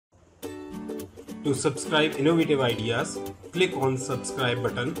To subscribe innovative ideas, click on subscribe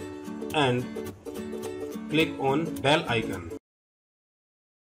button and click on bell icon.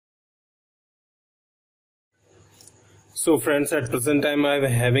 So friends, at present time I am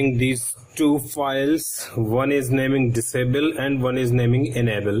having these two files. One is naming disable and one is naming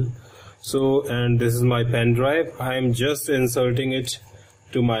enable. So, and this is my pen drive. I am just inserting it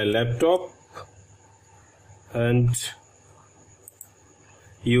to my laptop, and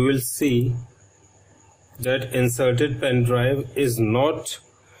you will see that inserted pen drive is not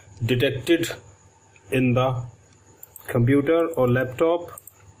detected in the computer or laptop.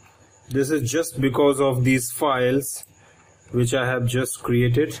 This is just because of these files which I have just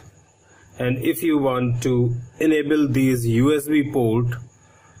created. And if you want to enable these USB port,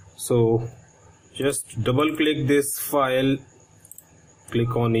 so just double click this file,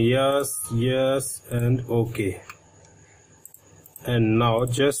 click on yes, yes and OK. And now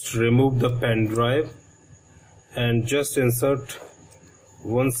just remove the pen drive and just insert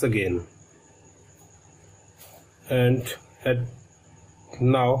once again, and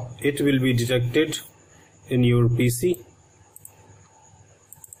now it will be detected in your PC.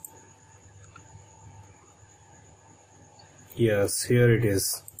 Yes, here it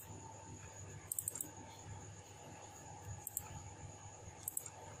is.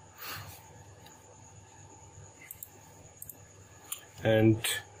 And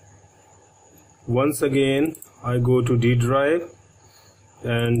once again I go to D drive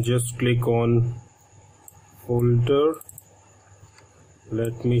and just click on folder.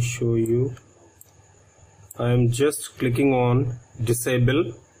 Let me show you. I am just clicking on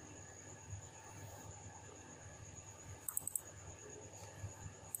disable.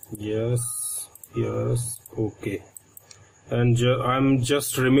 Yes, yes, okay. And I'm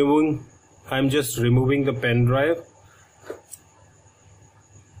just removing the pen drive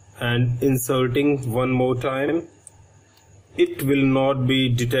and inserting one more time. It will not be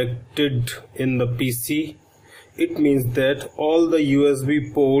detected in the PC. It means that all the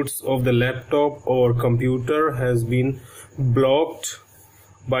USB ports of the laptop or computer has been blocked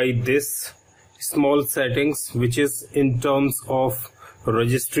by this small settings, which is in terms of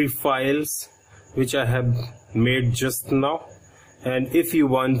registry files which I have made just now. And if you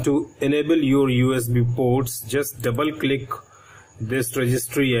want to enable your USB ports, just double click this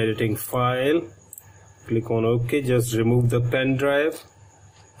registry editing file, click on OK, just remove the pen drive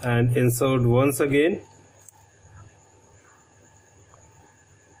and insert once again.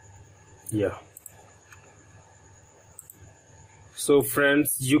 Yeah. So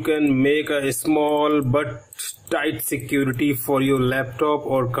friends, you can make a small but tight security for your laptop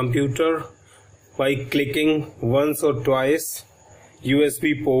or computer by clicking once or twice.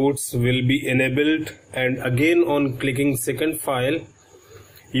 USB ports will be enabled, and again on clicking second file,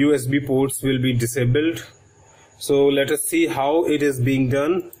 USB ports will be disabled. So let us see how it is being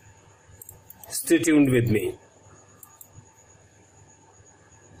done. Stay tuned with me.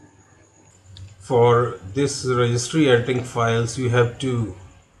 For this registry editing files, you have to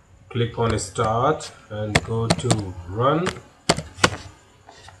click on start and go to run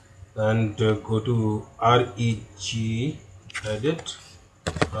and go to REGEDIT,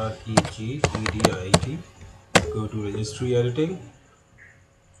 go to registry editing,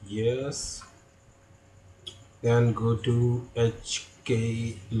 yes, then go to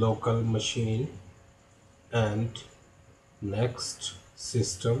HK local machine and next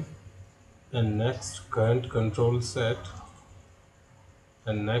system, and next current control set,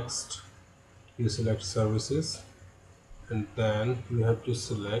 and next you select services, and then you have to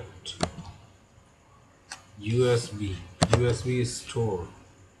select USB store.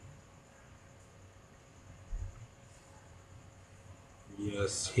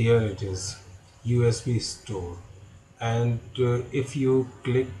 Yes, here it is, USB store. And if you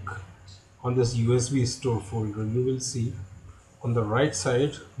click on this USB store folder, you will see on the right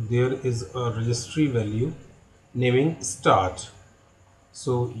side there is a registry value naming start.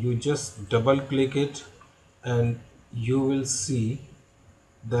 So you just double click it and you will see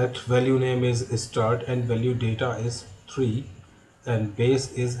that value name is start and value data is 3 and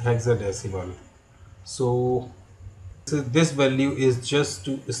base is hexadecimal. So this value is just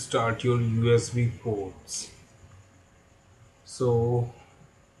to start your USB ports. So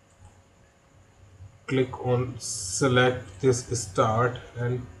click on select this start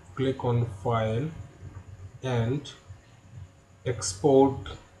and click on file and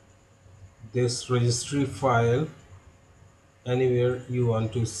export this registry file anywhere you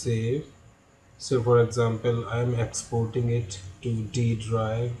want to save. So for example, I am exporting it to D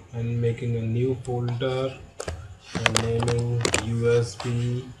drive and making a new folder and naming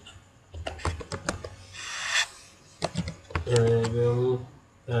USB enable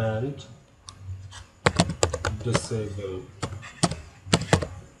and disable.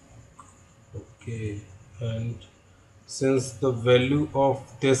 Okay, and since the value of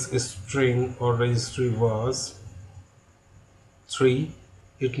this string or registry was 3,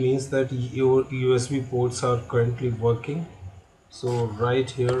 it means that your USB ports are currently working. So right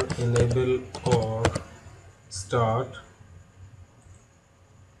here enable or start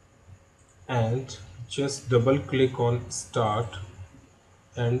and just double click on start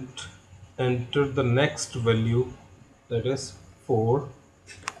and enter the next value, that is 4.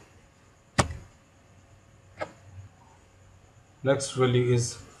 Next value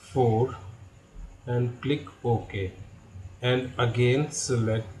is 4 and click OK, and again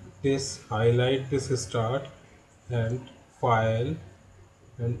select this, highlight this start and file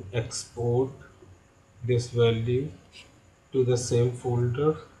and export this value to the same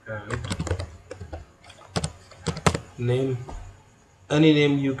folder and name any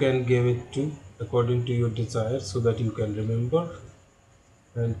name you can give it to according to your desire so that you can remember,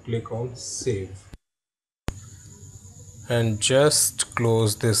 and click on save and just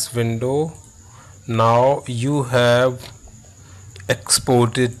close this window. Now you have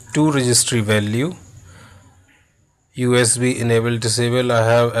exported two registry value, USB enable disable. I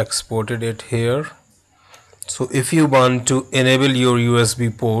have exported it here. So if you want to enable your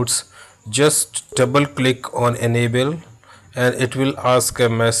USB ports, just double click on enable and it will ask a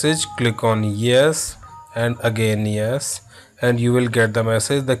message. Click on yes and again yes, and you will get the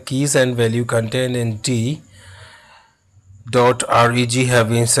message: the keys and value contained in D.reg have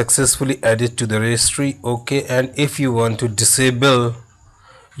been successfully added to the registry. Okay, and if you want to disable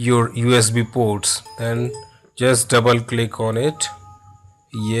your USB ports, then just double click on it.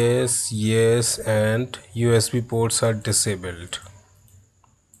 Yes, yes, and USB ports are disabled.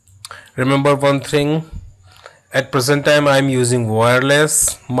 Remember one thing, at present time I am using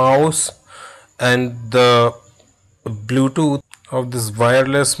wireless mouse, and the Bluetooth of this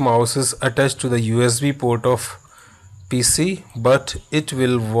wireless mouse is attached to the USB port of PC, but it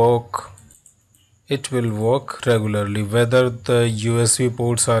will work regularly whether the USB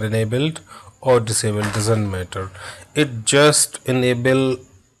ports are enabled or disabled, doesn't matter. It just enable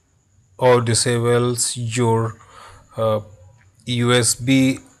or disables your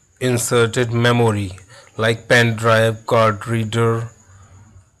USB inserted memory like pen drive, card reader,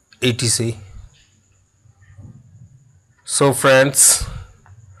 etc. So friends,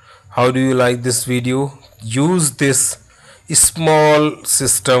 how do you like this video? Use this small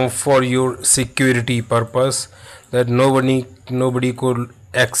system for your security purpose, that nobody could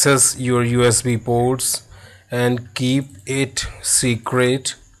access your USB ports, and keep it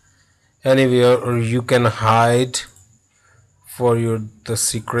secret anywhere, or you can hide for the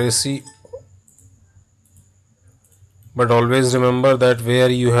secrecy. But always remember that where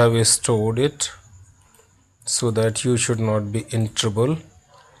you have stored it, so that you should not be in trouble.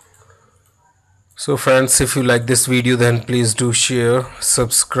 So friends, if you like this video, then please do share,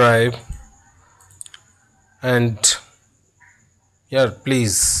 subscribe, and yeah,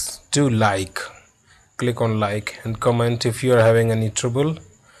 please do click on like and comment if you are having any trouble.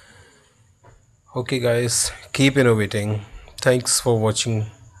 Okay guys, keep innovating. Thanks for watching.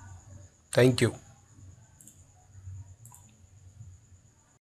 Thank you.